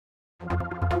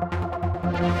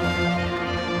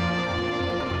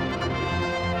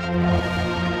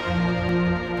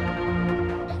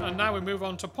And now we move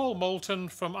on to Paul Moulton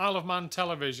from Isle of Man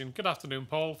Television. Good afternoon,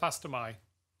 Paul. Fast am I.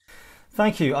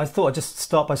 Thank you. I thought I'd just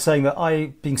start by saying that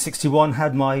I, being 61,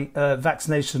 had my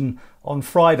vaccination on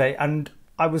Friday, and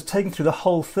I was taken through the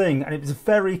whole thing, and it was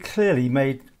very clearly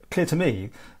made clear to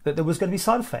me that there was going to be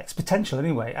side effects, potential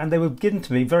anyway, and they were given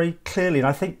to me very clearly. And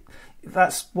I think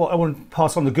that's what I want to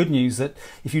pass on, the good news, that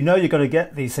if you know you're going to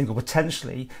get these things, or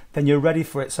potentially, then you're ready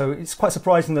for it. So it's quite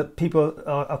surprising that people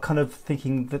are kind of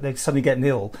thinking that they're suddenly getting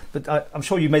ill. But I'm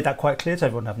sure you made that quite clear to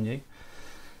everyone, haven't you?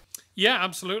 Yeah,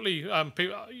 absolutely. I've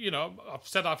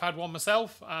said I've had one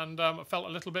myself, and I felt a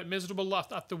little bit miserable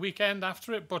at the weekend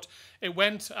after it, but it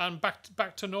went and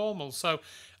back to normal. So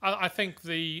I think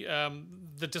the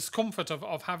discomfort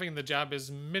of having the jab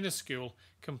is minuscule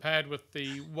compared with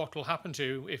what will happen to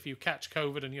you if you catch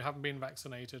COVID and you haven't been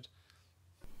vaccinated.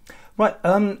 Right,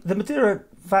 the Madeira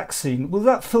vaccine, will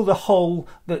that fill the hole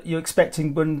that you're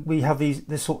expecting when we have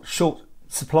this sort of short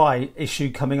supply issue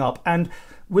coming up? And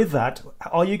with that,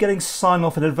 are you getting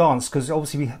sign-off in advance? Because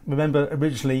obviously, we remember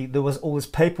originally there was all this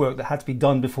paperwork that had to be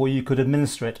done before you could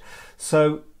administer it.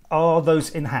 So are those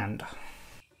in hand?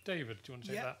 David, do you want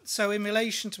to take that? So in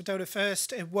relation to Moderna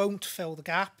first, it won't fill the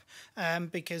gap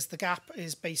because the gap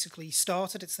is basically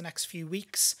started. It's the next few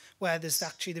weeks where there's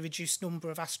actually the reduced number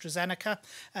of AstraZeneca.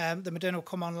 The Moderna will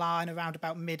come online around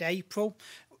about mid-April.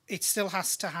 It still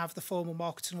has to have the formal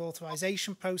marketing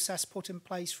authorisation process put in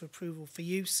place for approval for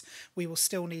use. We will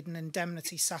still need an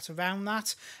indemnity sat around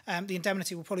that. The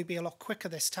indemnity will probably be a lot quicker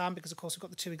this time because, of course, we've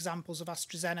got the two examples of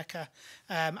AstraZeneca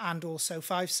and also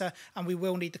Pfizer, and we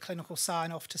will need the clinical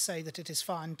sign-off to say that it is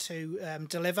fine to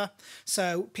deliver.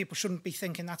 So people shouldn't be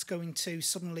thinking that's going to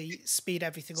suddenly speed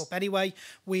everything up anyway.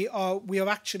 We are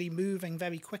actually moving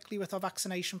very quickly with our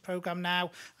vaccination programme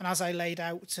now, and as I laid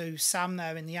out to Sam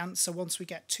there in the answer, once we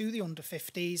get to the under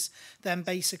 50s, then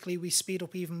basically we speed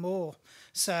up even more.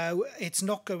 So it's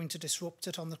not going to disrupt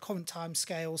it on the current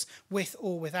timescales. With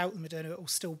or without the Moderna, it will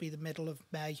still be the middle of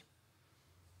May.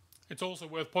 It's also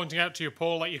worth pointing out to you,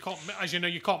 Paul, that you can't, as you know,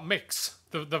 you can't mix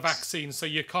the vaccines. So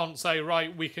you can't say,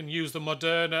 right, we can use the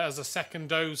Moderna as a second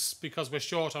dose because we're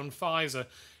short on Pfizer.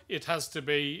 It has to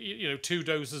be, 2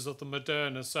 doses of the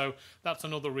Moderna. So that's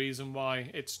another reason why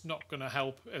it's not going to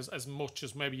help as much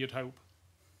as maybe you'd hope.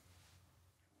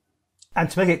 And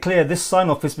to make it clear, this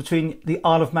sign-off is between the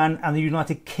Isle of Man and the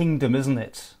United Kingdom, isn't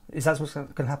it? Is that what's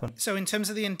going to happen? So in terms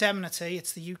of the indemnity,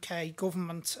 it's the UK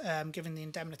government giving the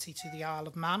indemnity to the Isle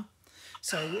of Man.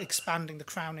 So expanding the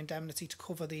Crown indemnity to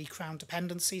cover the Crown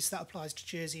dependencies. So that applies to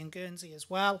Jersey and Guernsey as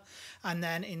well. And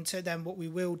then what we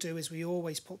will do is we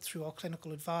always put through our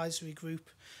clinical advisory group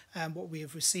what we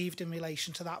have received in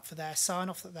relation to that for their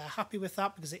sign-off, that they're happy with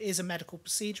that because it is a medical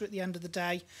procedure at the end of the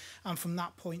day. And from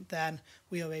that point then,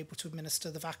 we are able to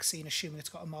administer the vaccine, assuming it's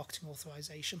got a marketing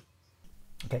authorisation.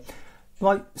 Okay.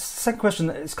 My second question,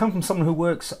 it's come from someone who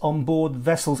works on board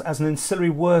vessels as an ancillary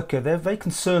worker. They're very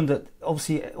concerned that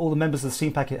obviously all the members of the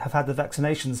steam packet have had the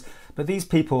vaccinations, but these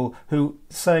people who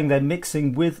saying they're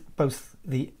mixing with both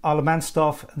the Isle of Man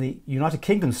staff and the United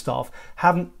Kingdom staff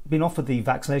haven't been offered the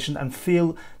vaccination and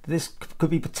feel that this could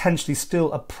be potentially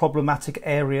still a problematic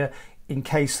area in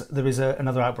case there is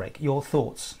another outbreak. Your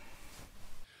thoughts?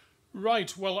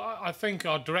 Right. Well, I think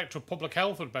our Director of Public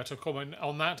Health would better comment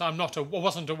on that. I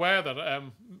wasn't aware that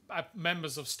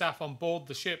members of staff on board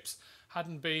the ships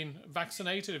hadn't been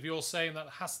vaccinated. If you're saying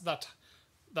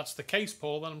that's the case,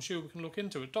 Paul, then I'm sure we can look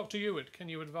into it. Dr. Hewitt, can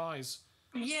you advise?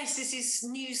 Yes, this is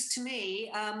news to me.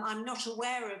 I'm not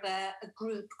aware of a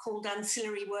group called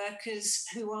ancillary workers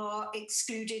who are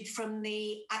excluded from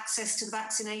the access to the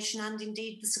vaccination and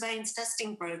indeed the surveillance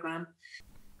testing programme.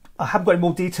 I haven't got any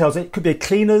more details. It could be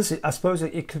cleaners. I suppose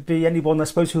it could be anyone, I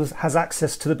suppose, who has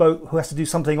access to the boat who has to do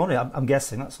something on it. I'm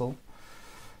guessing, that's all.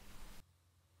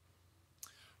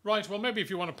 Right, well, maybe if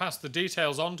you want to pass the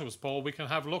details on to us, Paul, we can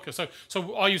have a look. So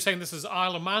are you saying this is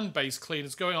Isle of Man-based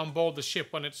cleaners going on board the ship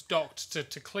when it's docked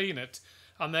to clean it,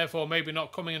 and therefore maybe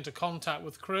not coming into contact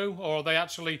with crew? Or are they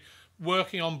actually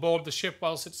working on board the ship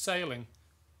whilst it's sailing?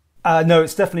 No,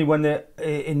 it's definitely when they're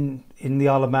in the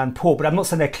Isle of Man port. But I'm not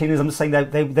saying they're cleaners. I'm just saying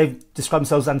they've described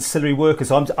themselves as ancillary workers.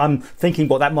 So I'm thinking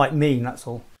what that might mean. That's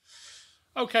all.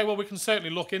 Okay, well, we can certainly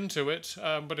look into it.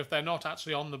 But if they're not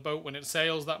actually on the boat when it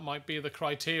sails, that might be the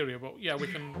criteria. But yeah, we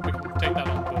can take that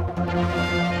on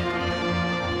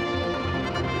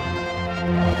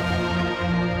board.